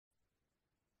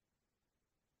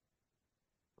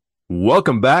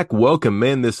Welcome back. Welcome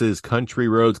in. This is Country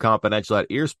Roads Confidential at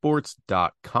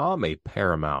earsports.com, a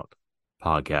Paramount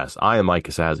podcast. I am Mike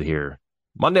Casazza here.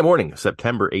 Monday morning,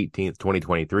 September 18th,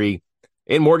 2023,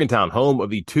 in Morgantown, home of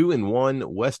the 2-1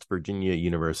 West Virginia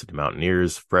University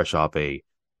Mountaineers, fresh off a,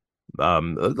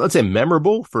 let's say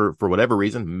memorable, for whatever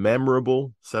reason,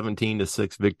 memorable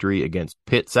 17-6 victory against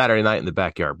Pitt Saturday night in the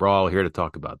Backyard Brawl. Here to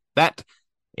talk about that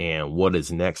and what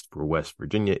is next for West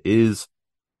Virginia is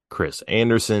Chris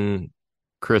Anderson.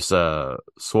 Chris,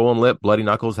 swollen lip, bloody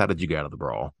knuckles. How did you get out of the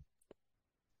brawl?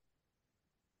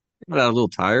 Got a little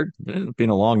tired. It's been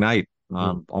a long night,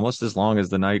 Hmm. almost as long as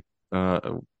the night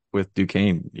with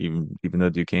Duquesne. Even though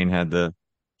Duquesne had the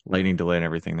lightning delay and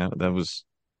everything, that was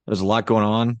there's a lot going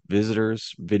on.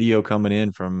 Visitors, video coming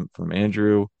in from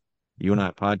Andrew, you and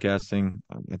I podcasting.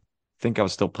 I think I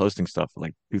was still posting stuff at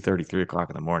like 2:30, 3 o'clock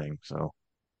in the morning. So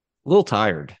a little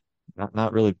tired,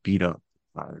 not really beat up.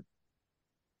 Tired.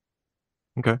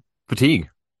 Okay. Fatigue.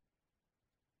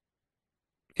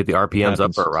 Get the It RPMs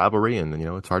up for a happens. rivalry, and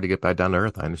it's hard to get back down to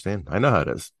earth. I understand. I know how it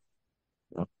is.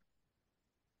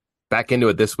 Back into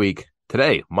it this week.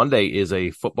 Today, Monday, is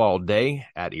a football day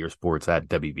at Ear Sports at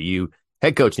WVU.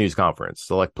 Head coach news conference.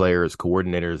 Select players,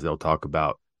 coordinators. They'll talk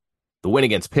about the win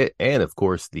against Pitt and, of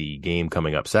course, the game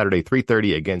coming up Saturday,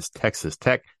 3:30 against Texas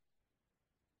Tech.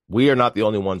 We are not the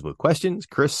only ones with questions.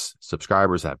 Chris,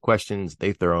 subscribers have questions.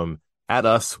 They throw them at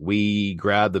us. We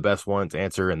grab the best ones,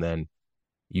 answer, and then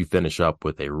you finish up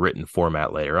with a written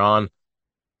format later on.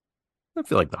 I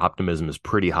feel like the optimism is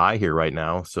pretty high here right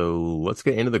now. So let's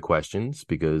get into the questions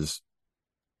because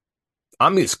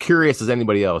I'm as curious as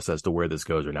anybody else as to where this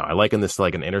goes right now. I liken this to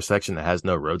like an intersection that has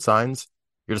no road signs.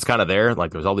 You're just kind of there.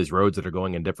 Like there's all these roads that are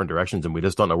going in different directions and we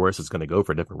just don't know where this is going to go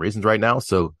for different reasons right now.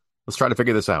 So let's try to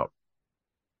figure this out.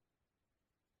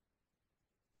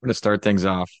 I'm going to start things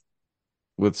off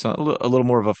with a little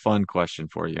more of a fun question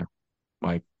for you,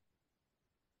 Mike,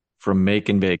 from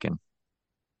Macon Bacon.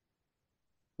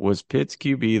 Was Pitt's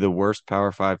QB the worst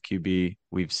Power 5 QB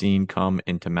we've seen come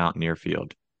into Mountaineer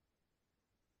Field?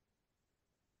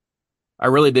 I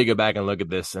really did go back and look at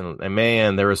this and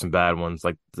man, there were some bad ones.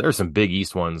 Like there were some Big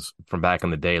East ones from back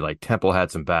in the day. Like Temple had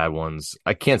some bad ones.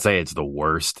 I can't say it's the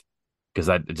worst because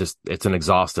it's an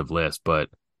exhaustive list, but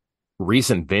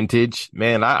recent vintage,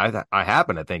 man, I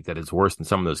happen to think that it's worse than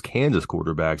some of those Kansas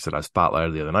quarterbacks that I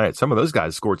spotlighted the other night. Some of those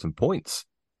guys scored some points.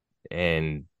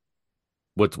 And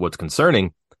what's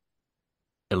concerning,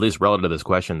 at least relative to this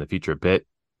question, the future of Pitt,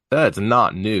 that's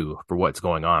not new for what's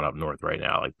going on up north right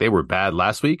now. Like they were bad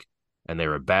last week and they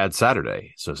were bad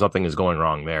Saturday. So something is going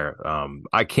wrong there.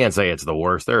 I can't say it's the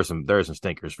worst. There are some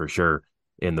stinkers for sure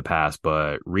in the past,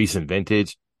 but recent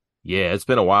vintage, yeah, it's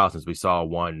been a while since we saw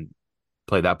one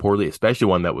play that poorly, especially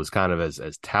one that was kind of as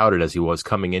touted as he was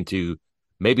coming into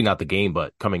maybe not the game,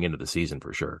 but coming into the season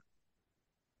for sure.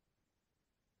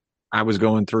 I was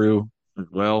going through as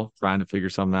well, trying to figure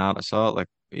something out. I saw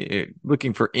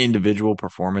looking for individual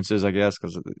performances, I guess,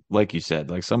 because like you said,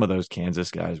 like some of those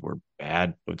Kansas guys were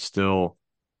bad, but still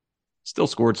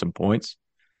scored some points.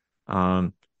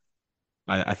 Um,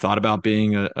 I thought about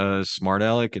being a smart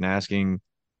aleck and asking,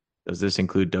 does this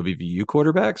include WVU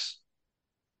quarterbacks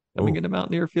coming Oh, into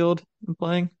Mountaineer Field and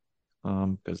playing?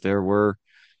 Because there were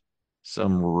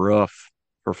some rough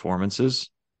performances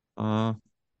uh,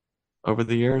 over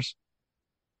the years.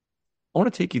 I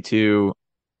want to take you to,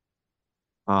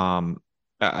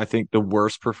 I think the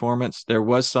worst performance. There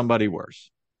was somebody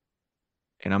worse,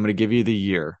 and I'm going to give you the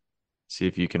year. See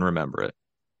if you can remember it.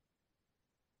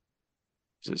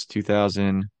 This is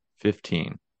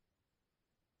 2015.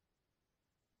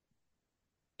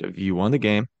 You won the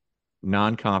game,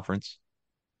 non-conference,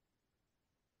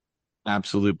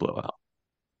 absolute blowout.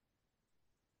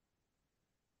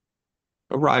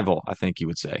 A rival, I think you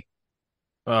would say.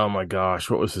 oh my gosh,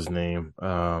 what was his name?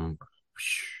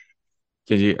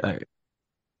 Did you?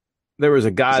 There was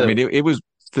a guy 'Cause, I that mean, it was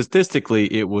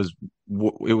statistically, it was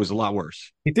a lot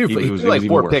worse. he threw It he was threw it was like even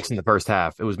four worse. picks in the first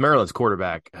half. It was Maryland's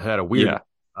quarterback had a weird.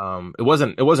 Yeah, It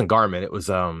wasn't Garmin. It was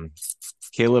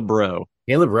Caleb Rowe,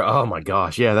 Caleb. Oh my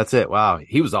gosh, yeah, that's it. Wow,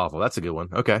 he was awful. That's a good one.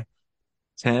 Okay,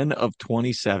 10 of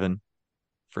 27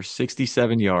 for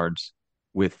 67 yards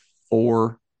with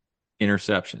four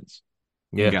interceptions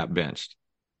and yeah, got benched.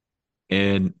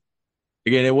 And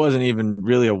again, it wasn't even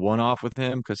really a one-off with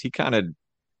him because he kind of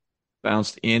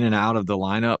bounced in and out of the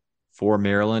lineup for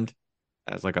Maryland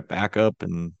as like a backup,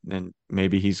 and then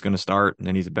maybe he's going to start, and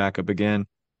then he's a backup again.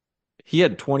 He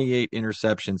had 28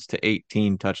 interceptions to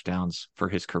 18 touchdowns for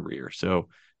his career. So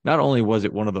not only was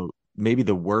it one of the maybe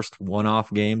the worst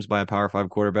one-off games by a Power 5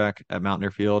 quarterback at Mountaineer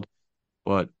Field,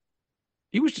 but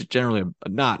he was just generally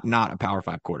not a Power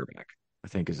Five quarterback, I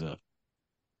think is a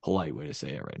polite way to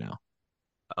say it right now.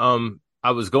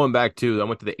 I was going back to I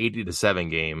went to the 80-7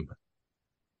 game.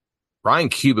 Ryan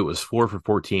Cubitt was 4 for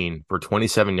 14 for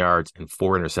 27 yards and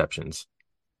 4 interceptions.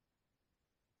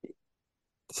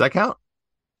 Does that count?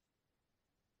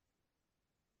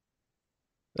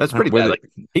 That's pretty bad. Whether, Like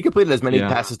he completed as many yeah,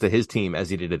 passes to his team as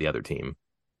he did to the other team,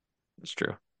 that's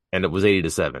true. and it was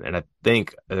 80-7. And I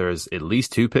think there's at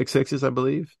least 2 pick sixes, I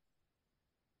believe.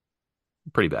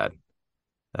 Pretty bad.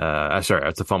 Sorry,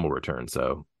 that's a fumble return,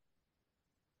 so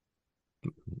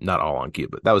not all on cue,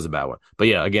 but that was a bad one. But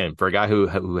yeah, again, for a guy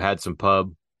who had some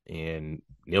pub, and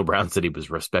Neil Brown said he was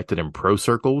respected in pro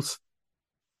circles.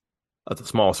 That's a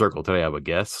small circle today, I would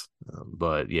guess.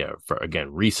 But yeah, for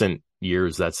again, recent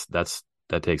years, that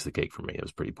takes the cake for me. It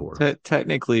was pretty poor.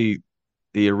 Technically,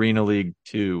 the Arena League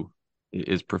 2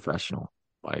 is professional,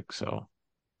 like so.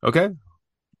 Okay, so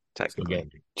Technically.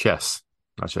 again, chess,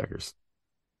 not checkers.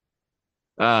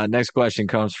 Next question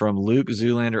comes from Luke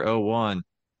Zoolander 01.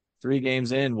 3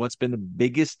 games in, what's been the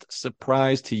biggest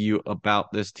surprise to you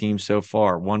about this team so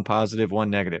far? One positive,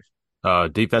 one negative.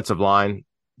 Defensive line,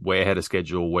 way ahead of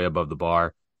schedule, way above the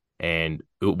bar. And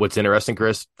what's interesting,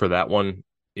 Chris, for that one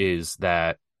is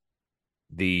that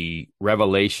the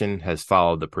revelation has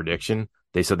followed the prediction.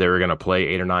 They said they were going to play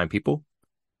 8 or 9 people.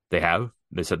 They have.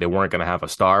 They said they weren't going to have a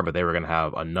star, but they were going to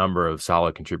have a number of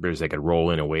solid contributors they could roll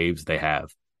in waves. They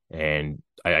have. And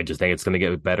I just think it's going to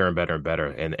get better and better and better.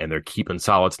 And they're keeping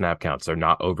solid snap counts. They're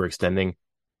not overextending.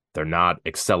 They're not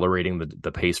accelerating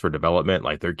the pace for development.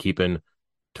 Like they're keeping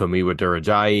Tomiwa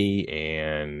Durajayi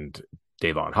and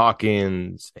Davon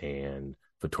Hawkins and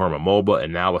Vitorma Moba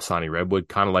and now Asani Redwood,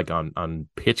 kind of like on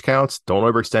pitch counts. Don't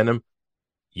overextend them.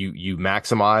 You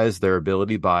maximize their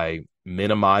ability by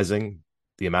minimizing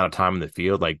the amount of time in the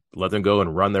field. Like let them go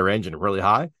and run their engine really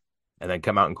high and then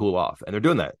come out and cool off. And they're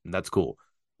doing that. And that's cool.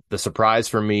 The surprise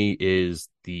for me is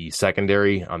the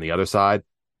secondary on the other side.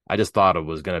 I just thought it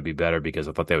was going to be better because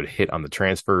I thought they would hit on the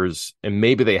transfers. And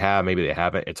maybe they have, maybe they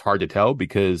haven't. It's hard to tell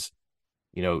because,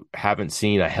 haven't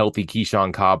seen a healthy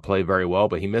Keyshawn Cobb play very well,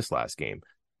 but he missed last game.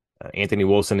 Anthony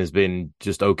Wilson has been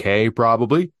just okay,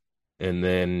 probably. And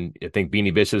then I think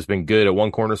Beanie Bishop's been good at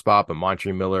one corner spot, but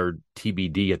Montre Miller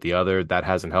TBD at the other. That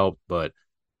hasn't helped. But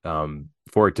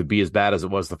for it to be as bad as it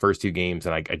was the first 2 games,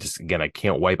 and I just, again, I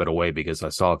can't wipe it away because I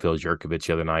saw Phil Jurkovich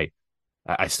the other night.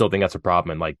 I still think that's a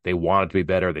problem. And like they want it to be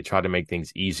better. They try to make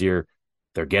things easier.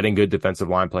 They're getting good defensive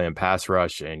line play and pass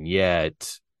rush. And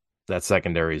yet that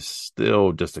secondary is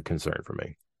still just a concern for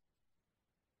me,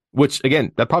 which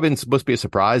again, that probably isn't supposed to be a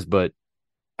surprise, but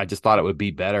I just thought it would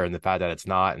be better. And the fact that it's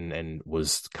not and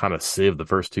was kind of sieve the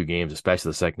first 2 games, especially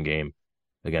the second game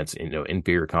against,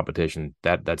 inferior competition,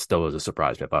 that still was a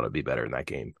surprise. I thought it'd be better in that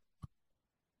game.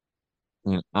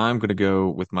 And I'm going to go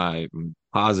with my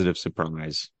positive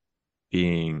surprise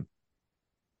being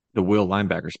the Will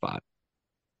linebacker spot.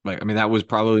 Like, I mean, that was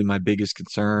probably my biggest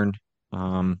concern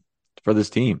for this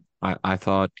team. I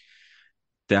thought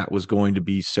that was going to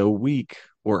be so weak,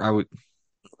 or I would,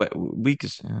 but weak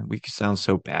sounds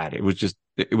so bad. It was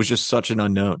just such an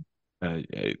unknown.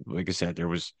 Like I said, there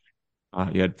was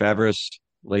you had Favris,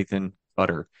 Lathan,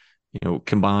 Butter,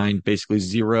 combined basically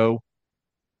zero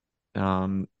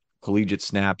um, collegiate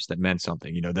snaps that meant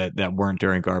something. That weren't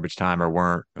during garbage time or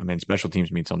weren't. I mean, special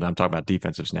teams mean something. I'm talking about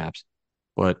defensive snaps,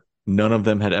 but none of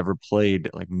them had ever played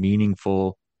like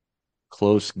meaningful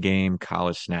close game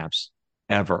college snaps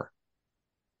ever.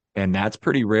 And that's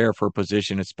pretty rare for a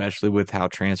position, especially with how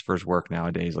transfers work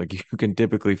nowadays. Like you can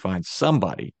typically find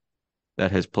somebody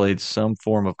that has played some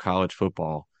form of college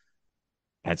football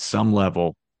at some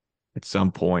level at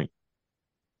some point,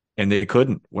 and they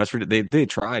couldn't. West Virginia, they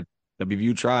tried.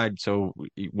 WVU tried. So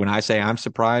when I say I'm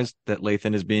surprised that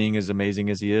Lathan is being as amazing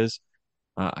as he is,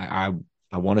 I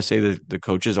want to say that the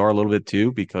coaches are a little bit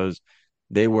too because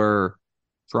they were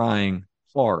trying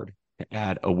hard to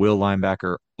add a will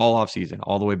linebacker all offseason,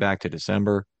 all the way back to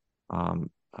December.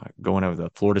 Going over the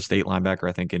Florida State linebacker,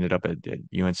 I think ended up at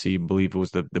UNC. I believe it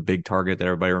was the big target that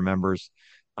everybody remembers.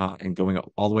 And going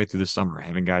all the way through the summer,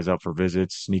 having guys up for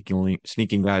visits,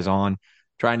 sneaking guys on,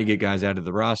 trying to get guys out of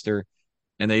the roster.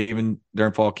 And they even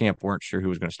during fall camp weren't sure who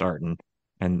was going to start.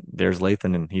 And there's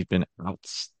Lathan, and he's been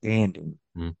outstanding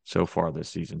Mm. so far this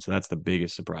season. So that's the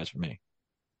biggest surprise for me.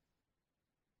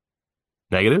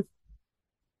 Negative?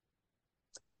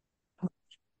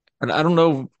 And I don't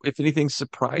know if anything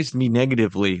surprised me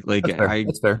negatively. Like That's fair.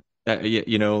 That's fair.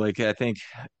 like I think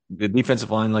the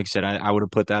defensive line, like I said, I would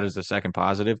have put that as the second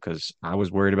positive because I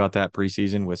was worried about that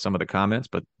preseason with some of the comments,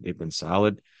 but they've been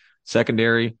solid.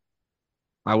 Secondary,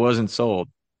 I wasn't sold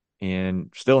and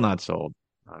still not sold.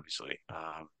 obviously.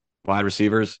 Wide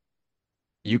receivers,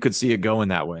 you could see it going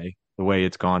that way, the way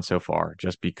it's gone so far,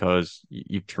 just because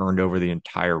you've turned over the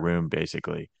entire room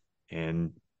basically,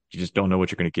 and you just don't know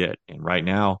what you're going to get. And right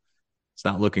now, it's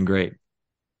not looking great.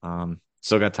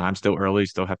 Still got time, still early,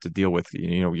 still have to deal with,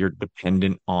 you're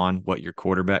dependent on what your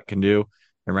quarterback can do.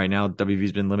 And right now,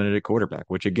 WV's been limited at quarterback,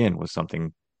 which again was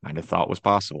something I kind of thought was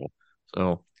possible.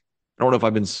 So I don't know if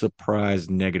I've been surprised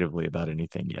negatively about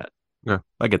anything yet. Yeah,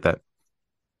 I get that.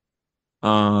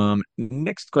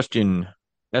 Next question.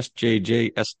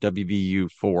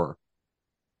 SJJSWVU4.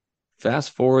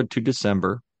 Fast forward to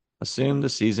December. Assume the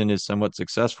season is somewhat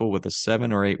successful with a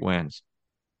 7 or 8 wins.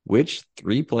 Which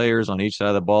three players on each side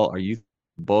of the ball are you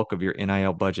the bulk of your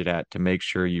NIL budget at to make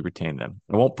sure you retain them?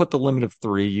 I won't put the limit of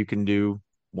three. You can do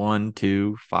one,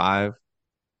 two, five.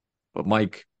 But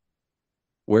Mike,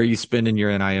 where are you spending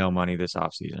your NIL money this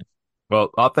offseason? Well,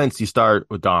 offense, you start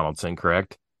with Donaldson,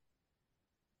 correct?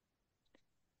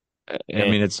 I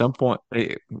And mean, at some point,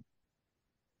 can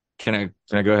I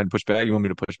go ahead and push back? You want me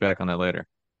to push back on that later?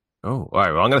 oh, all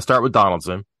right. Well, I'm going to start with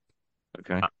Donaldson.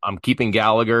 Okay. I'm keeping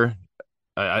Gallagher.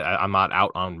 I'm not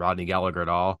out on Rodney Gallagher at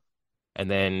all. And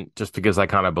then just because I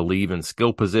kind of believe in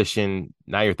skill position,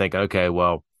 now you're thinking, okay,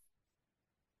 well,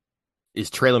 is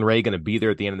Traylon Ray going to be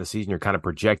there at the end of the season? You're kind of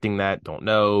projecting that. Don't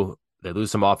know. They lose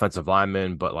some offensive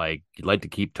linemen, but like you'd like to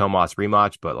keep Tomas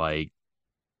Rematch, but like,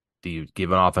 do you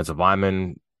give an offensive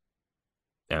lineman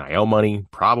NIL money?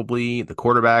 Probably. The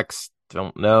quarterbacks,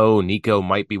 don't know. Nico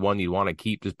might be one you want to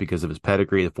keep just because of his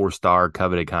pedigree, the 4-star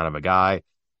coveted kind of a guy.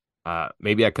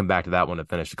 Maybe I come back to that one to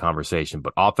finish the conversation,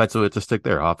 but offensively, to stick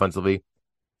there. Offensively,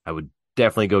 I would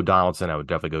definitely go Donaldson. I would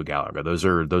definitely go Gallagher.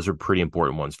 Those are pretty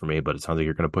important ones for me, but it sounds like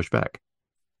you're going to push back.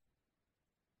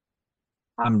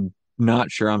 I'm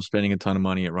not sure I'm spending a ton of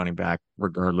money at running back,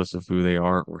 regardless of who they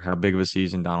are or how big of a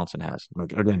season Donaldson has.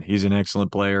 Like, again, he's an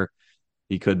excellent player.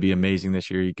 He could be amazing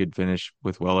this year. He could finish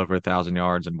with well over 1,000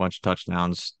 yards and a bunch of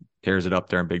touchdowns, tears it up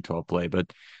there in Big 12 play.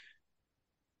 But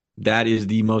that is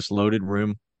the most loaded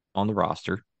room on the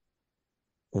roster.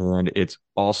 And it's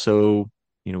also,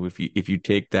 if you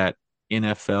take that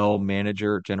NFL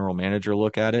manager, general manager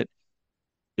look at it,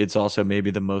 it's also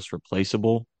maybe the most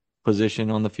replaceable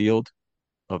position on the field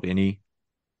of any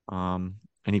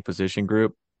position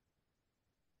group.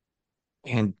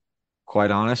 And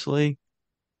quite honestly,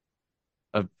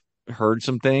 I've heard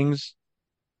some things,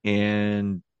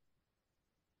 and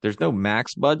there's no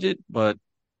max budget, but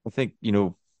I think,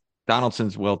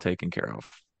 Donaldson's well taken care of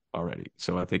already.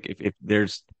 So I think if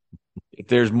there's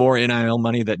more NIL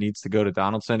money that needs to go to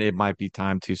Donaldson, it might be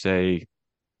time to say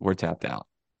we're tapped out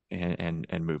and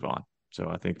move on. So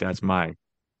I think that's my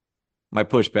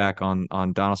pushback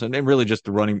on Donaldson, and really just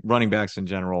the running backs in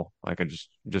general. Like, I just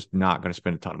not going to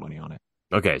spend a ton of money on it.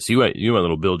 Okay, so you went a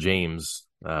little Bill James,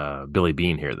 Billy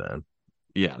Bean here then.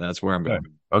 Yeah, that's where I'm Okay.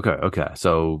 going. Okay.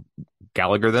 So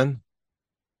Gallagher then?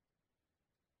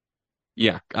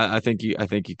 Yeah, I think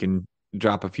you can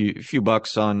drop a few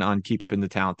bucks on keeping the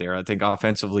talent there. I think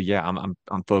offensively, yeah,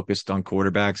 I'm focused on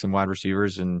quarterbacks and wide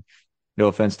receivers, and no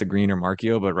offense to Green or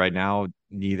Markio, but right now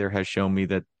neither has shown me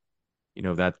that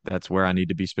that's where I need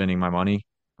to be spending my money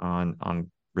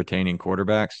on retaining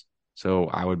quarterbacks. So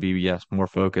I would be, yes, more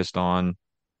focused on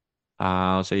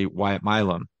I'll say Wyatt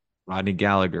Milam, Rodney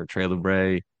Gallagher, Traylon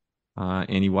Bray,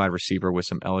 any wide receiver with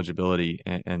some eligibility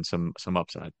and some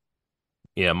upside.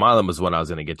 Yeah, Milam was what I was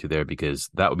going to get to there because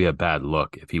that would be a bad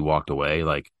look if he walked away.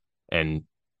 Like, and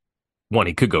one,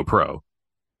 he could go pro,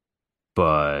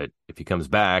 but if he comes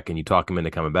back and you talk him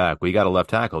into coming back, well, you got a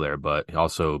left tackle there, but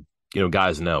also,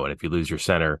 guys know, and if you lose your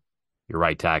center, your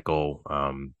right tackle,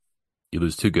 you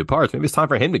lose two good parts. Maybe it's time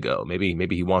for him to go. Maybe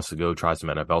he wants to go try some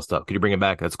NFL stuff. Could you bring him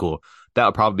back? That's cool. That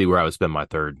would probably be where I would spend my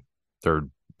third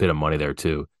bit of money there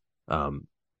too. Um,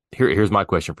 here's my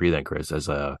question for you then, Chris, as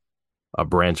a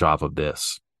branch off of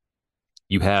this.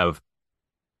 You have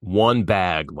one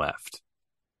bag left.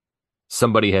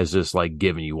 Somebody has just like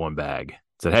given you one bag.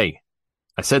 Said, hey,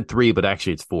 I said three, but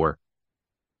actually it's four.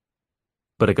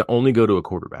 But it can only go to a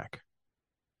quarterback.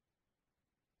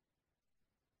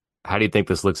 How do you think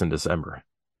this looks in December?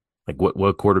 Like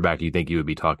what quarterback do you think you would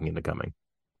be talking into coming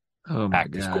Oh my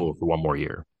back to God. school for one more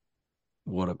year?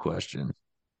 What a question.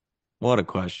 What a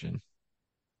question.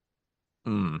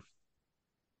 Hmm.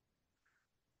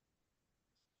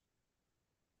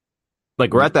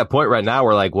 Like we're at that point right now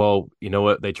where like, well, you know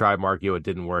what? They tried Markio, it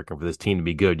didn't work. And for this team to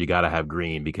be good, you got to have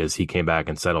Green because he came back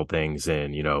and settled things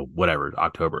in, whatever,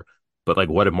 October. But like,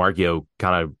 what if Markio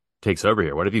kind of takes over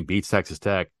here? What if he beats Texas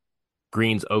Tech?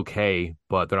 Green's okay,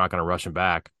 but they're not going to rush him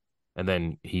back. And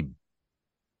then he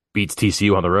beats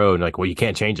TCU on the road. And like, well, you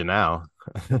can't change it now.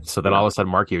 So then Yeah. all of a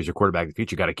sudden, Markio is your quarterback of the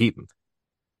future. You got to keep him.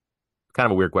 Kind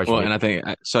of a weird question. Well, and I think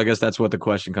so. I guess that's what the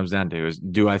question comes down to: is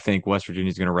do I think West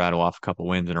Virginia's going to rattle off a couple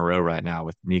wins in a row right now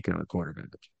with Nico at quarterback?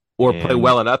 Or play And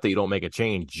well enough that you don't make a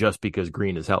change just because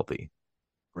Green is healthy.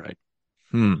 right,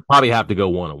 hmm, Probably have to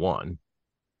go 1-1.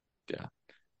 yeah,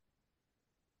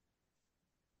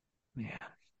 yeah,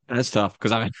 that's tough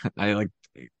because I like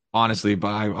honestly, but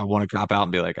I want to cop out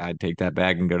and be like, I'd take that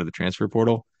bag and go to the transfer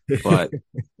portal, but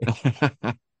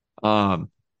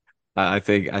um, I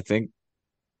think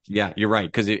yeah, you're right.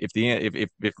 Because if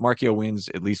Markio wins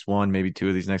at least one, maybe two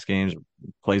of these next games,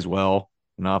 plays well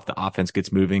enough, the offense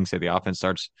gets moving, say the offense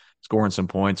starts scoring some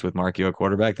points with Markio at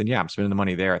quarterback, then yeah, I'm spending the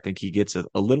money there. I think he gets a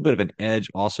little bit of an edge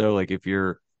also. Like if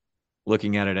you're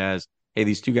looking at it as, hey,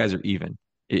 these two guys are even.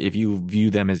 If you view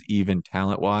them as even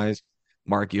talent wise,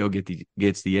 Markio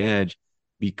gets the edge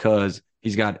because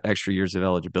he's got extra years of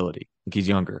eligibility. Like he's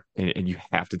younger, and you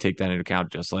have to take that into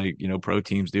account, just like pro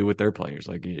teams do with their players.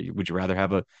 Like, would you rather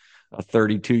have a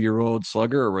 32-year-old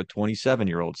slugger or a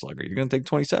 27-year-old slugger? You're going to take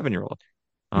 27-year-old.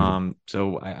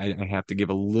 So I have to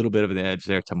give a little bit of an edge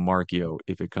there to Markio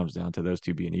if it comes down to those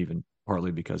two being even,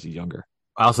 partly because he's younger.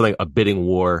 I also think a bidding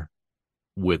war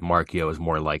with Markio is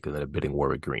more likely than a bidding war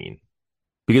with Green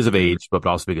because of Mm, age, but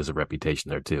also because of reputation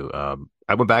there too.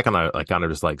 I went back and I kind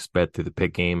of just like sped through the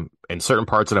pick game and certain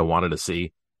parts that I wanted to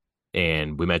see.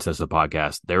 And we mentioned this in the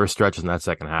podcast. There were stretches in that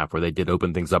second half where they did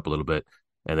open things up a little bit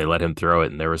and they let him throw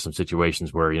it. And there were some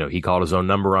situations where, he called his own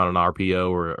number on an RPO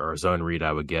or his own read,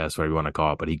 I would guess, whatever you want to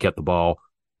call it, but he kept the ball.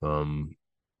 Um,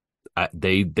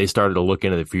 they started to look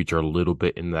into the future a little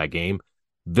bit in that game.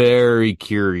 Very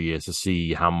curious to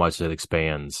see how much it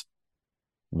expands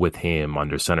with him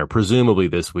under center, presumably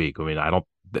this week. I mean,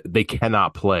 they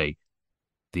cannot play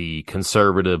the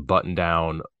conservative button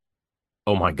down.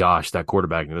 Oh my gosh, that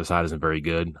quarterback on the other side isn't very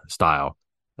good style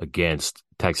against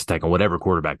Texas Tech and whatever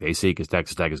quarterback they see, because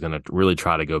Texas Tech is going to really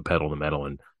try to go pedal to metal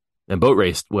and boat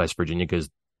race West Virginia, because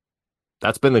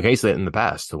that's been the case in the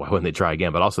past. So why wouldn't they try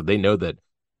again? But also they know that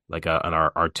like an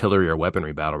artillery or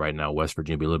weaponry battle right now, West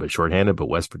Virginia will be a little bit shorthanded, but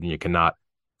West Virginia cannot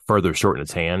further shorten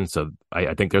its hand. So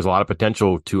I think there's a lot of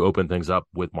potential to open things up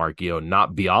with Markio,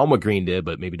 not beyond what Green did,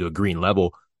 but maybe to a Green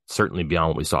level, certainly beyond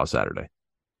what we saw Saturday.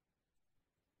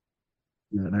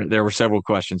 yeah, there were several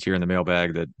questions here in the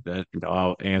mailbag that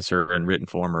I'll answer in written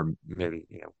form, or maybe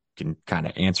can kind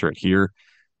of answer it here.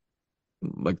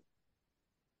 Like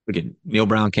again, Neil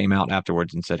Brown came out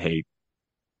afterwards and said, "Hey,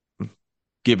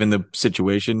 given the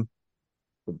situation,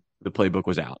 the playbook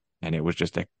was out, and it was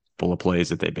just a full of plays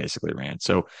that they basically ran."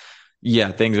 So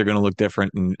yeah, things are going to look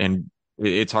different, and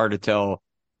it's hard to tell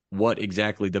what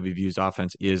exactly WVU's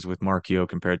offense is with Markio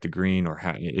compared to Green, or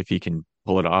how, if he can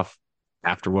pull it off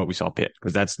after what we saw Pitt,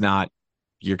 because that's not,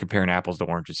 you're comparing apples to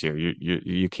oranges here.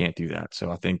 You can't do that.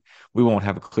 So I think we won't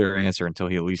have a clear answer until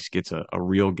he at least gets a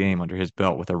real game under his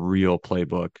belt with a real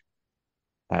playbook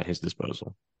at his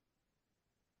disposal.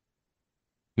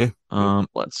 Yeah.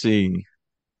 Let's see.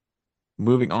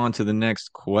 Moving on to the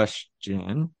next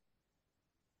question,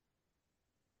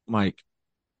 Mike.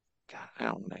 God, I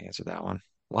don't want to answer that one.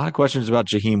 A lot of questions about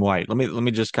Jaheim White. Let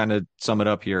me just kind of sum it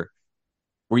up here.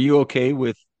 Were you okay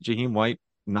with Jaheim White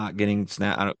not getting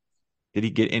snap? Did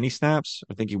he get any snaps?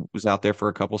 I think he was out there for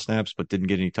a couple snaps, but didn't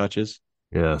get any touches.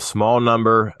 Yeah. Small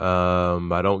number.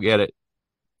 I don't get it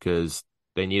because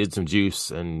they needed some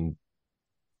juice and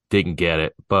didn't get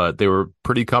it, but they were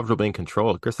pretty comfortably in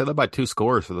control. Chris, they led by 2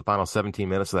 scores for the final 17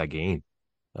 minutes of that game.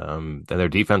 And their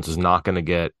defense is not going to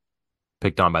get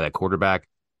picked on by that quarterback.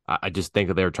 I just think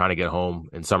that they were trying to get home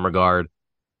in some regard.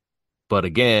 But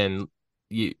again,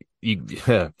 you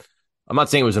I'm not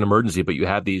saying it was an emergency, but you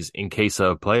have these in case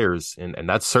of players, and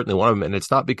that's certainly one of them. And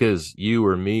it's not because you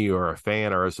or me or a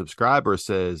fan or a subscriber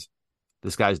says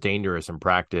this guy's dangerous in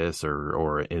practice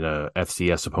or in a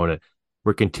FCS opponent.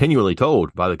 We're continually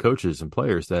told by the coaches and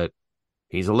players that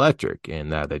he's electric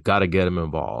and that they've got to get him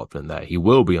involved and that he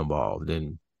will be involved.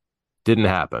 And didn't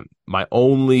happen. My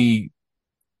only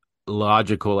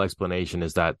logical explanation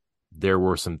is that there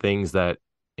were some things that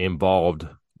involved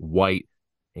White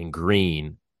and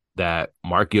Green that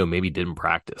Markio maybe didn't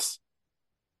practice.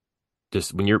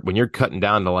 Just when you're cutting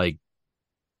down to like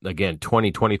again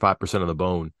 20-25% of the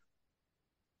bone,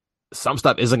 some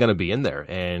stuff isn't going to be in there.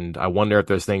 And I wonder if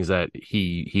there's things that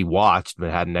he watched but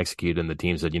hadn't executed, and the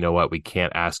team said, you know what, we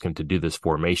can't ask him to do this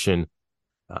formation.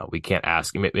 We can't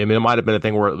ask him. I mean, it might have been a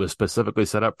thing where it was specifically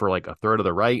set up for like a third of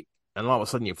the right, and all of a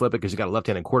sudden you flip it because you got a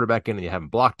left-handed quarterback in and you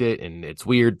haven't blocked it, and it's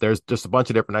weird. There's just a bunch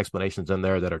of different explanations in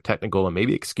there that are technical and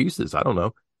maybe excuses. I don't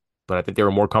know, but I think they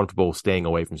were more comfortable staying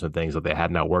away from some things that they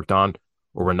had not worked on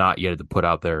or were not yet ready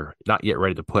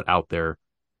to put out there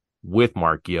with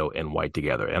Markio and White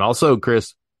together. And also,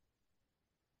 Chris,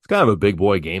 it's kind of a big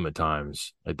boy game at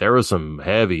times. Like there was some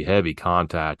heavy, heavy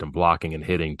contact and blocking and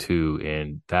hitting too,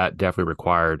 and that definitely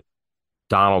required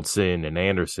Donaldson and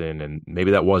Anderson, and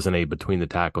maybe that wasn't a between the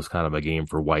tackles kind of a game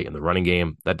for White in the running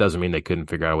game. That doesn't mean they couldn't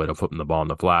figure out a way to flip him the ball in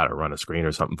the flat or run a screen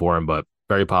or something for him, but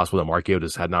very possible that Markio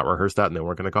just had not rehearsed that and they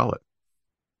weren't going to call it.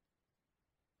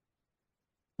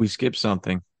 We skipped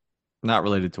something not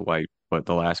related to White, but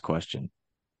the last question,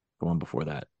 the one before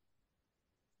that.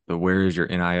 So where is your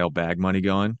NIL bag money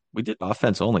going? We did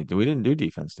offense only. We didn't do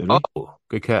defense, did we? Oh,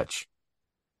 good catch.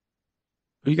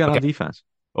 Who you got Okay. on defense?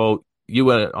 Well, you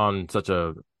went on such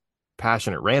a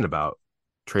passionate rant about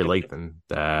Trey Lathan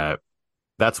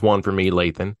that's one for me,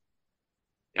 Lathan.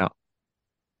 Yeah.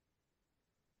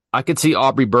 I could see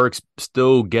Aubrey Burks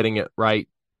still getting it right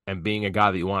and being a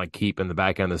guy that you want to keep in the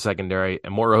back end of the secondary.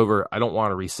 And moreover, I don't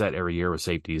want to reset every year with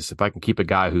safeties. If I can keep a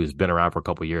guy who's been around for a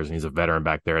couple of years and he's a veteran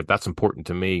back there, that's important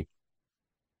to me.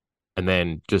 And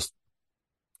then just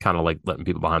kind of like letting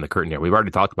people behind the curtain here. We've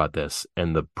already talked about this.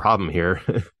 And the problem here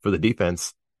for the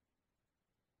defense,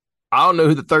 I don't know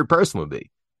who the third person would be.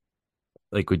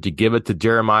 Like, would you give it to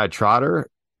Jeremiah Trotter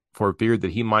for fear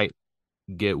that he might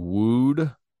get wooed?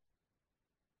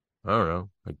 I don't know.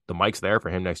 Like the mic's there for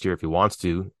him next year if he wants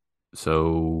to.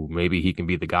 So maybe he can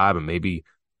be the guy, but maybe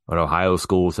an Ohio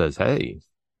school says, hey,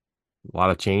 a lot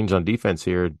of change on defense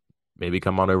here. Maybe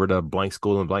come on over to blank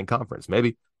school and blank conference.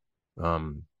 Maybe.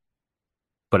 Um,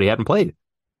 but he hadn't played.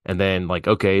 And then like,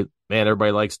 okay, man,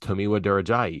 everybody likes Tomiwa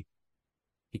Durajayi.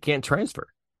 He can't transfer.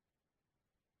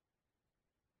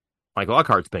 Mike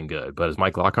Lockhart's been good, but is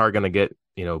Mike Lockhart going to get,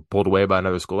 pulled away by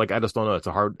another school? Like, I just don't know.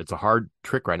 It's a hard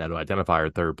trick right now to identify our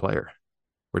third player.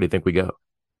 Where do you think we go?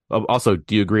 Also,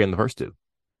 do you agree on the first two?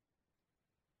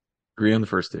 Agree on the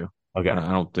first two. Okay.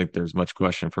 I don't think there's much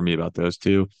question for me about those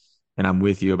two. And I'm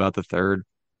with you about the third.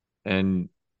 And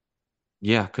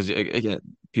yeah, because again,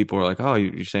 people are like, oh,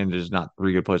 you're saying there's not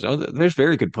three good players. Oh, there's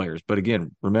very good players. But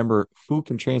again, remember who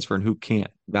can transfer and who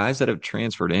can't. Guys that have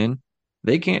transferred in,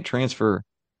 they can't transfer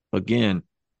again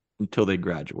until they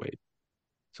graduate.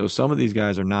 So some of these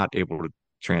guys are not able to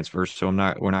transfer. So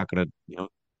we're not going to,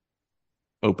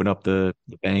 open up the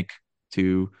bank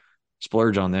to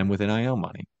splurge on them with NIL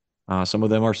money. Some of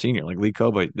them are senior, like Lee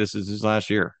Kobe. This is his last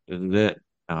year. This is it.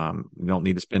 We don't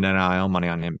need to spend NIL money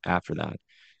on him after that.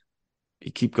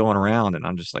 You keep going around, and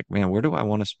I'm just like, man, where do I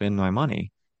want to spend my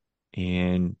money?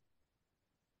 And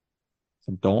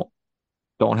don't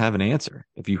don't have an answer.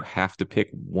 If you have to pick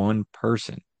one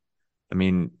person, I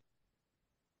mean,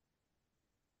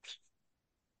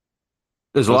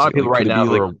 There's a was lot of it people like right could it now be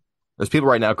who like are there's people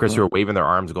right now, Chris, who are waving their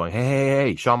arms going, hey, hey,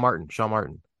 hey, Sean Martin, Sean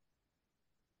Martin.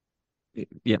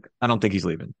 yeah, I don't think he's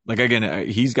leaving. Like again,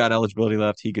 he's got eligibility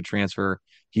left. He could transfer.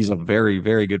 He's a very,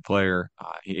 very good player.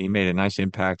 He made a nice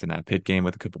impact in that pit game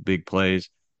with a couple big plays,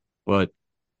 but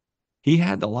he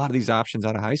had a lot of these options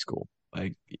out of high school.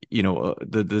 Like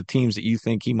the teams that you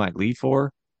think he might leave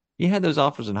for, he had those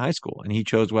offers in high school, and he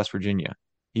chose West Virginia.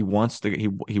 He wanted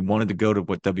to go to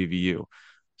what WVU.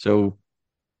 So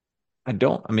I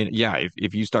don't. I mean, yeah,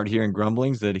 if you start hearing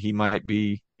grumblings that he might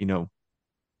be,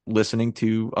 listening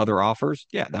to other offers,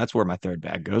 yeah, that's where my third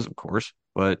bag goes, of course.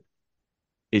 But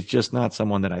it's just not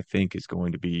someone that I think is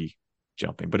going to be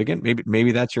jumping. But again,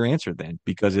 maybe that's your answer then,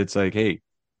 because it's like, hey,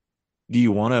 do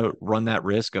you want to run that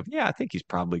risk of, yeah, I think he's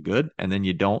probably good, and then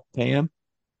you don't pay him,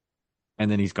 and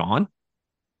then he's gone,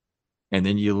 and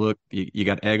then you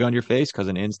got egg on your face because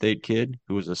an in-state kid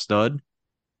who was a stud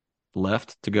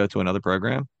left to go to another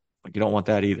program. Like you don't want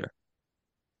that either.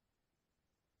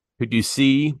 Could you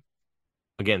see,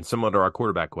 again, similar to our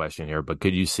quarterback question here, but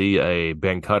could you see a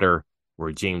Ben Cutter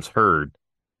or James Hurd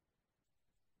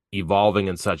evolving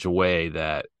in such a way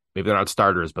that maybe they're not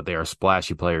starters, but they are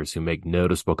splashy players who make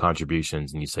noticeable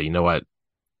contributions, and you say, you know what,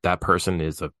 that person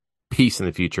is a piece in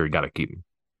the future. You got to keep him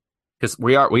because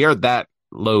we are that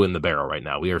low in the barrel right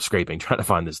now. We are scraping trying to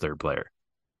find this third player.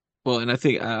 Well, and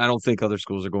I don't think other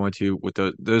schools are going to with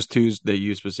those twos that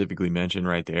you specifically mentioned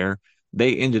right there.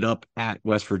 They ended up at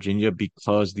West Virginia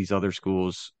because these other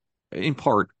schools, in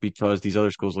part because these other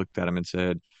schools looked at them and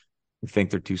said, "We think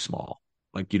they're too small."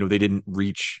 Like they didn't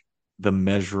reach the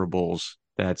measurables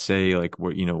that say like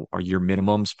what are your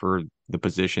minimums for the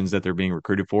positions that they're being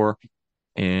recruited for,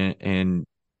 and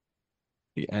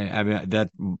I mean,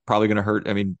 that's probably going to hurt.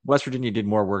 I mean, West Virginia did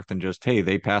more work than just, hey,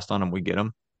 they passed on them, we get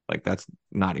them. Like, that's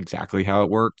not exactly how it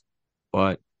worked.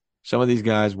 But some of these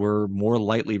guys were more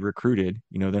lightly recruited.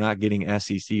 They're not getting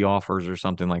SEC offers or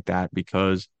something like that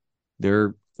because they're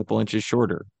a couple inches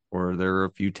shorter or they're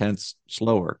a few tenths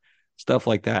slower. stuff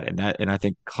like that. And I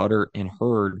think Cutter and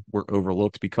Hurd were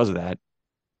overlooked because of that.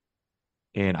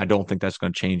 And I don't think that's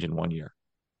going to change in 1 year.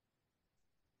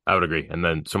 I would agree. And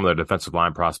then some of their defensive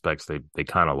line prospects, they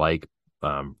kind of like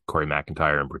Corey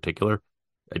McIntyre in particular.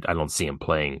 I don't see him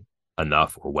playing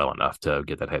enough or well enough to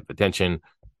get that type of attention.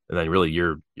 And then really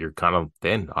you're kind of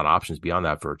thin on options beyond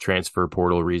that for transfer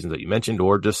portal reasons that you mentioned,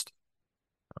 or just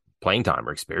playing time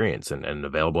or experience and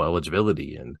available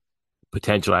eligibility and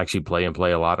potential to actually play and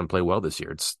play a lot and play well this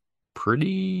year. It's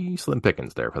pretty slim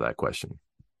pickings there for that question.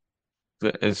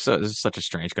 It's such a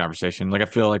strange conversation. Like I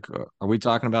feel like, are we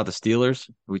talking about the Steelers?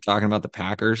 Are we talking about the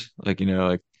Packers? Like,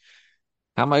 like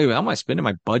how am I spending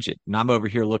my budget? And I'm over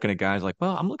here looking at guys like,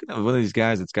 well, I'm looking at one of these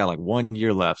guys that's got like 1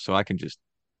 year left, so I can just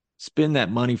spend that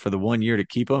money for the 1 year to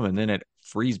keep them, and then it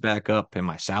frees back up in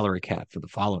my salary cap for the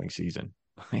following season.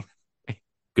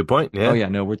 Good point. Oh Yeah. yeah,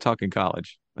 no, we're talking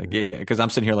college. Like yeah, because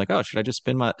I'm sitting here like, oh, should I just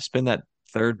spend that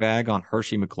third bag on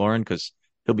Hershey McLaurin because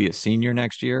he'll be a senior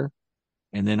next year,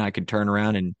 and then I could turn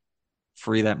around and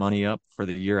free that money up for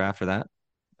the year after that.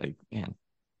 Like, man,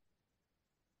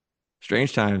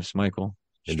 strange times, Michael.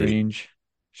 Indeed. Strange,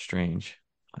 strange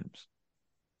times.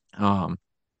 Um,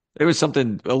 it was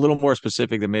something a little more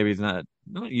specific that maybe is not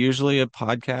usually a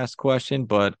podcast question,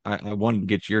 but I wanted to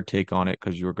get your take on it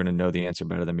because you were going to know the answer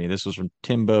better than me. This was from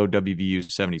Timbo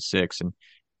WVU 76, and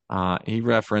he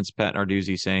referenced Pat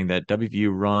Narduzzi saying that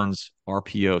WVU runs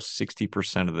RPO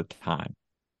 60% of the time.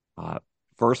 Uh,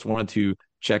 First, wanted to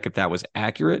check if that was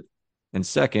accurate, and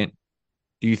second,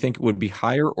 do you think it would be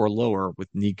higher or lower with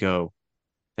Nico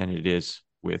than it is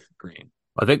with Green?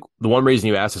 I think the one reason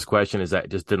you asked this question is that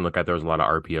it just didn't look like there was a lot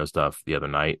of RPO stuff the other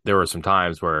night. There were some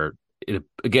times where,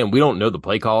 again, we don't know the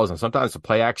play calls, and sometimes the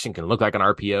play action can look like an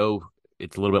RPO.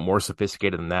 It's a little bit more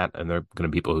sophisticated than that, and there are going to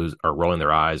be people who are rolling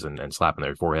their eyes and slapping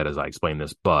their forehead as I explain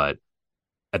this. But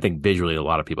I think visually, a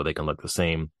lot of people, they can look the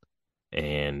same,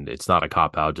 and it's not a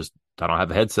cop out. Just I don't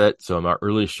have a headset, so I'm not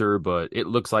really sure, but it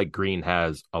looks like Green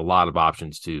has a lot of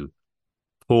options to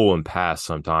pull and pass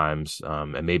sometimes,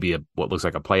 and maybe what looks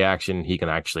like a play action, he can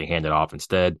actually hand it off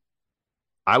instead.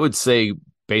 I would say,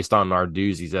 based on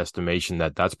Narduzzi's estimation,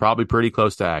 that's probably pretty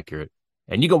close to accurate.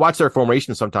 And you can watch their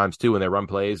formation sometimes too when they run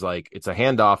plays. Like it's a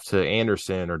handoff to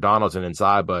Anderson or Donaldson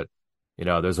inside, but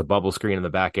there's a bubble screen in the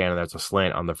back end and there's a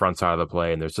slant on the front side of the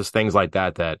play, and there's just things like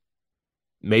that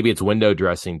maybe it's window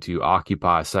dressing to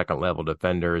occupy second level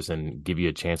defenders and give you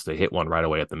a chance to hit one right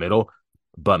away at the middle.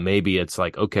 But maybe it's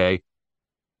like, okay,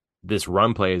 this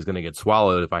run play is going to get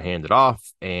swallowed if I hand it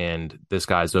off, and this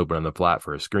guy's open on the flat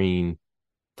for a screen.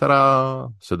 Ta-da!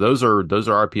 So those are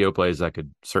RPO plays that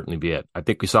could certainly be it. I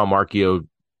think we saw Markio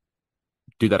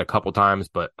do that a couple times,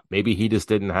 but maybe he just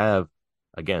didn't have,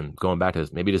 again, going back to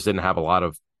this, maybe he just didn't have a lot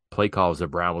of play calls that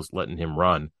Brown was letting him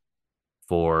run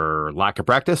for lack of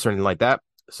practice or anything like that.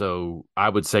 So I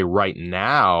would say right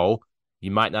now,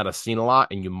 you might not have seen a lot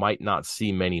and you might not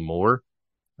see many more.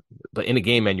 But in a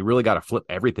game, man, you really got to flip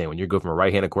everything when you go from a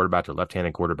right-handed quarterback to a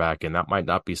left-handed quarterback, and that might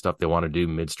not be stuff they want to do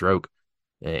mid-stroke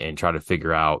and try to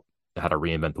figure out how to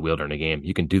reinvent the wheel during a game.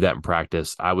 You can do that in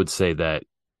practice. I would say that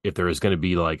if there is going to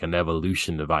be like an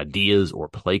evolution of ideas or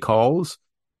play calls,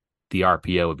 the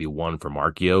RPO would be one for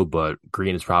Markio, but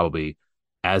Green is probably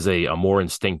as a more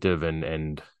instinctive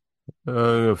and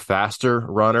faster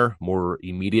runner, more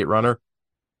immediate runner.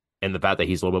 And the fact that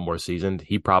he's a little bit more seasoned,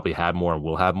 he probably had more and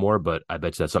will have more, but I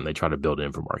bet you that's something they try to build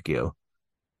in for Markio.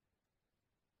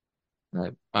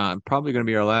 All right. Probably going to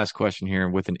be our last question here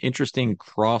with an interesting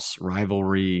cross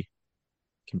rivalry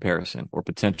comparison or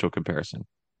potential comparison.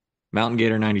 Mountain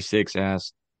Gator 96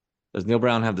 asks, does Neil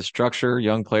Brown have the structure,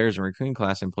 young players, and recruiting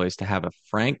class in place to have a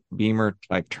Frank Beamer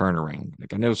type turnaround?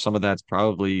 Like I know some of that's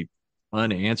probably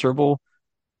unanswerable,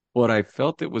 but I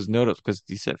felt it was notable because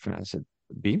he said, I said,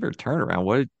 Beamer turnaround.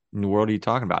 What in the world are you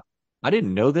talking about? I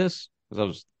didn't know this because I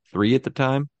was 3 at the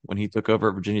time when he took over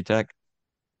at Virginia Tech.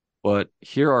 But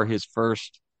here are his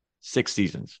first 6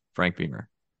 seasons, Frank Beamer.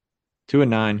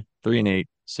 2-9, 3-8,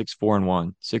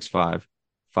 6-4-1, 6-5,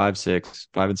 5-6,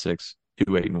 5-6,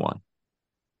 2-8-1.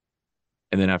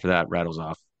 And then after that rattles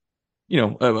off,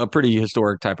 a pretty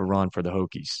historic type of run for the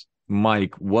Hokies.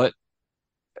 Mike, what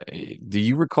do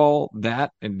you recall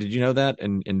that? And did you know that?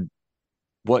 And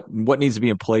what needs to be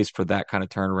in place for that kind of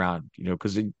turnaround?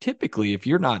 Because typically if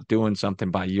you're not doing something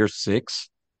by year 6,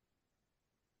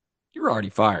 you're already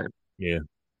fired. Yeah.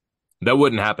 That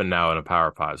wouldn't happen now in a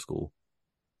Power Five school.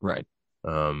 Right.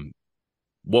 Um,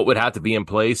 what would have to be in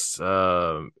place?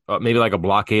 Maybe like a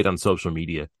blockade on social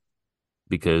media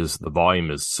because the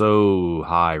volume is so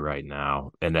high right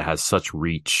now and it has such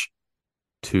reach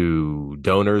to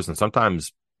donors and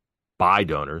sometimes by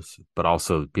donors, but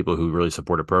also people who really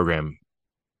support a program,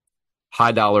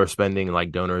 high dollar spending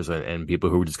like donors and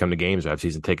people who just come to games or have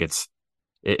season tickets,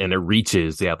 and it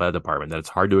reaches the athletic department, that it's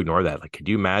hard to ignore that. Like, could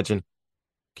you imagine?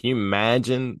 Can you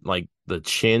imagine like the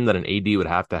chin that an AD would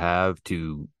have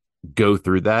to go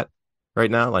through that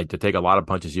right now? Like to take a lot of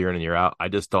punches year in and year out. I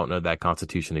just don't know that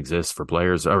constitution exists for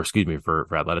players, or excuse me, for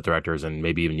athletic directors and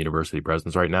maybe even university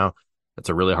presidents right now. That's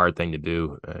a really hard thing to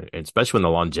do, and especially when the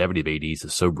longevity of ADs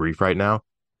is so brief right now.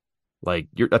 Like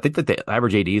I think that the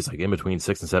average AD is like in between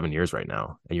 6 and 7 years right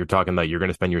now, and you're talking that you're going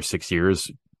to spend your 6 years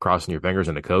crossing your fingers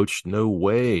and a coach. No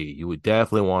way. You would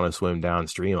definitely want to swim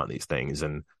downstream on these things,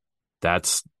 and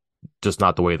that's just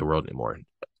not the way of the world anymore.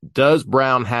 Does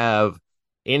Brown have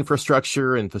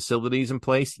infrastructure and facilities in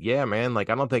place? Yeah, man. Like,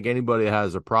 I don't think anybody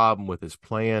has a problem with his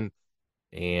plan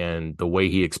and the way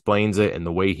he explains it and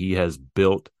the way he has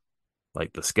built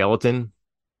like the skeleton.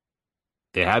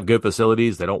 They have good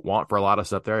facilities. They don't want for a lot of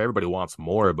stuff there. Everybody wants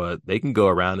more, but they can go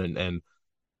around and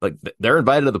like they're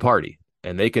invited to the party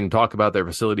and they can talk about their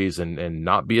facilities and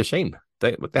not be ashamed.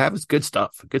 What they have is good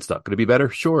stuff. Good stuff. Could it be better?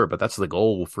 Sure, but that's the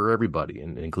goal for everybody,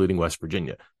 including West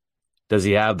Virginia. Does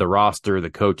he have the roster, the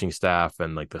coaching staff,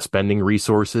 and like the spending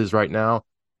resources right now?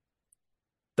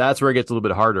 That's where it gets a little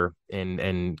bit harder.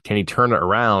 And can he turn it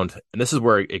around? And this is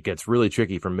where it gets really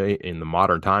tricky for me in the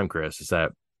modern time, Chris, is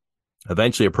that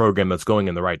eventually a program that's going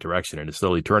in the right direction and is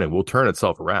slowly turning will turn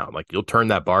itself around. Like you'll turn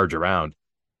that barge around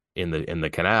in the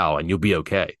canal and you'll be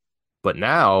okay. But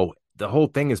now the whole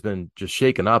thing has been just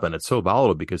shaken up and it's so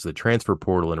volatile because of the transfer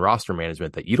portal and roster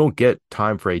management that you don't get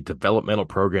time for a developmental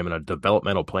program and a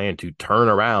developmental plan to turn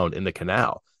around in the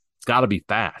canal. It's got to be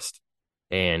fast.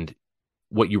 And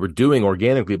what you were doing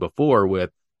organically before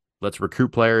with let's recruit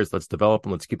players, let's develop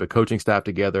them, let's keep a coaching staff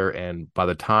together. And by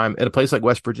the time at a place like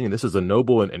West Virginia, this is a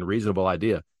noble and reasonable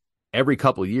idea. Every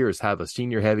couple of years have a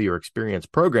senior heavy or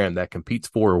experienced program that competes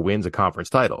for or wins a conference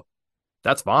title.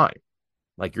 That's fine.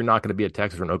 Like you're not going to be a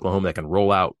Texas or an Oklahoma that can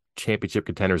roll out championship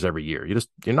contenders every year.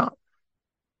 You're not.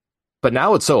 But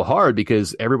now it's so hard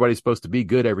because everybody's supposed to be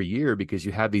good every year because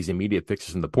you have these immediate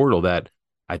fixes in the portal that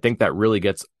I think that really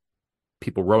gets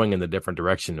people rowing in the different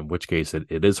direction, in which case it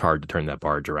is hard to turn that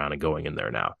barge around and going in there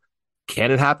now.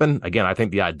 Can it happen? Again, I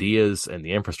think the ideas and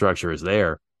the infrastructure is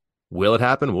there. Will it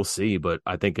happen? We'll see. But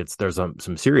I think there's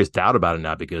some serious doubt about it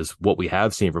now because what we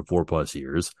have seen for 4+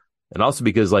 years, and also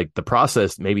because like the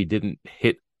process maybe didn't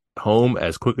hit home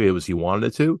as quickly as he wanted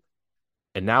it to.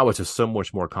 And now it's just so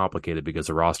much more complicated because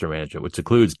of roster management, which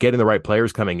includes getting the right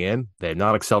players coming in. They have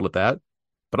not excelled at that,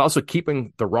 but also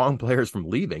keeping the wrong players from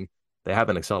leaving. They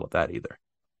haven't excelled at that either.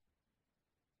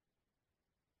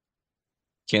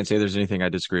 Can't say there's anything I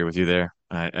disagree with you there.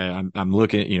 I'm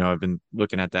looking, I've been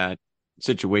looking at that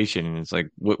situation, and it's like,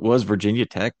 what was Virginia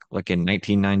Tech like in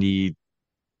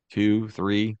 1992,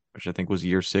 three, which I think was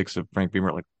year 6 of Frank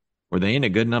Beamer? Like, were they in a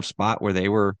good enough spot where they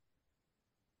were,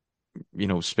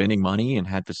 spending money and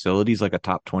had facilities like a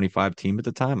top 25 team at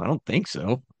the time? I don't think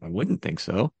so. I wouldn't think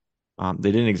so.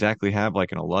 They didn't exactly have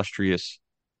like an illustrious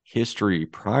history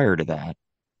prior to that.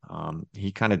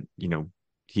 He kind of,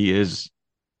 he is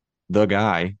the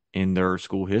guy in their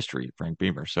school history, Frank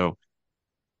Beamer. So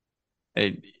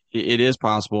it is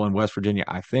possible, in West Virginia,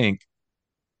 I think,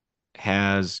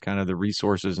 has kind of the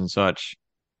resources and such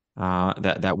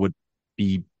that would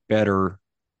be better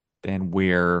than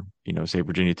where, say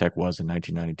Virginia Tech was in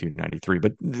 1992, 93.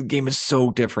 But the game is so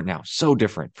different now, so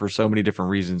different for so many different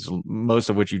reasons,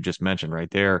 most of which you just mentioned right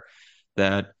there,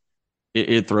 that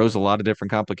it throws a lot of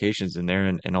different complications in there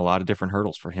and a lot of different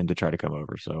hurdles for him to try to come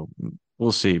over. So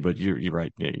we'll see. But you're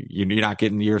right. You're not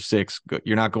getting year 6.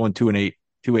 You're not going 2-8,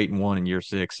 2-8-1 in year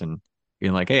 6 and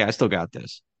being like, hey, I still got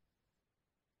this.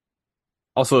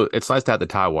 Also, it's nice to have the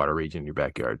Tidewater region in your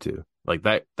backyard too. Like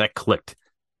that clicked.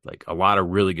 Like a lot of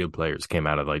really good players came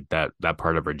out of like that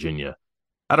part of Virginia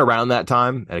at around that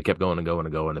time, and it kept going and going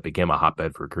and going. It became a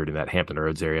hotbed for recruiting, that Hampton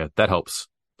Roads area. That helps.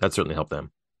 That certainly helped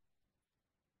them.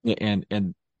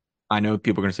 And I know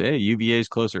people are going to say, hey, UVA is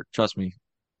closer. Trust me,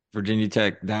 Virginia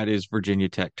Tech, that is Virginia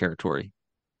Tech territory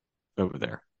over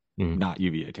there, Mhm. not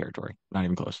UVA territory, not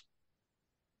even close.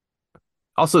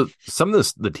 Also, some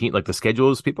of the team, like the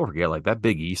schedules, people forget, like that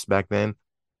Big East back then,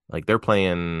 like they're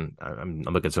playing. I'm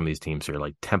looking at some of these teams here,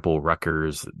 like Temple,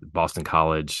 Rutgers, Boston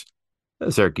College,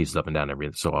 Syracuse is up and down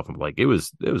every so often. But like it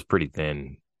was pretty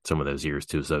thin some of those years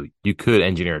too. So you could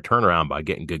engineer a turnaround by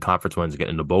getting good conference wins,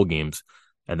 getting into bowl games,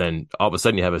 and then all of a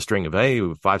sudden you have a string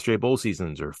of 5 straight bowl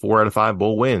seasons or 4 out of 5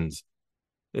 bowl wins.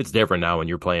 It's different now when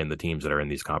you're playing the teams that are in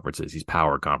these conferences, these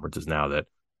power conferences now that,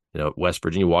 West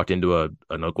Virginia walked into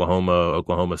an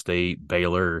Oklahoma State,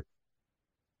 Baylor,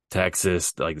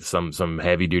 Texas, like some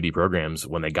heavy duty programs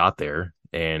when they got there,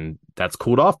 and that's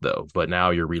cooled off though. But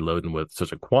now you're reloading with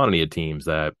such a quantity of teams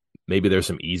that maybe there's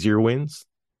some easier wins,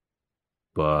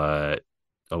 but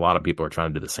a lot of people are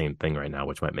trying to do the same thing right now,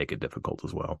 which might make it difficult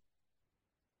as well.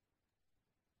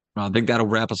 I think that'll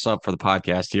wrap us up for the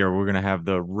podcast here. We're going to have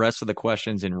the rest of the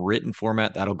questions in written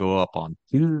format. That'll go up on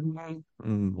Tuesday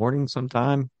morning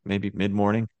sometime, maybe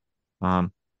mid-morning. A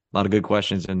lot of good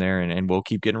questions in there, and we'll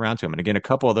keep getting around to them. And again, a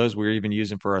couple of those we're even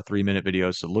using for our 3-minute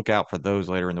videos, so look out for those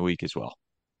later in the week as well.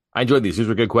 I enjoyed these. These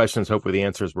were good questions. Hopefully the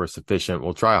answers were sufficient.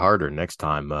 We'll try harder next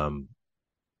time.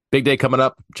 Big day coming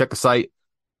up. Check the site.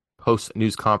 Post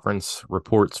news conference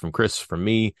reports from Chris, from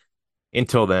me.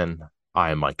 Until then,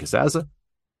 I am Mike Casaza.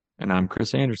 And I'm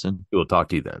Chris Anderson. We will talk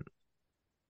to you then.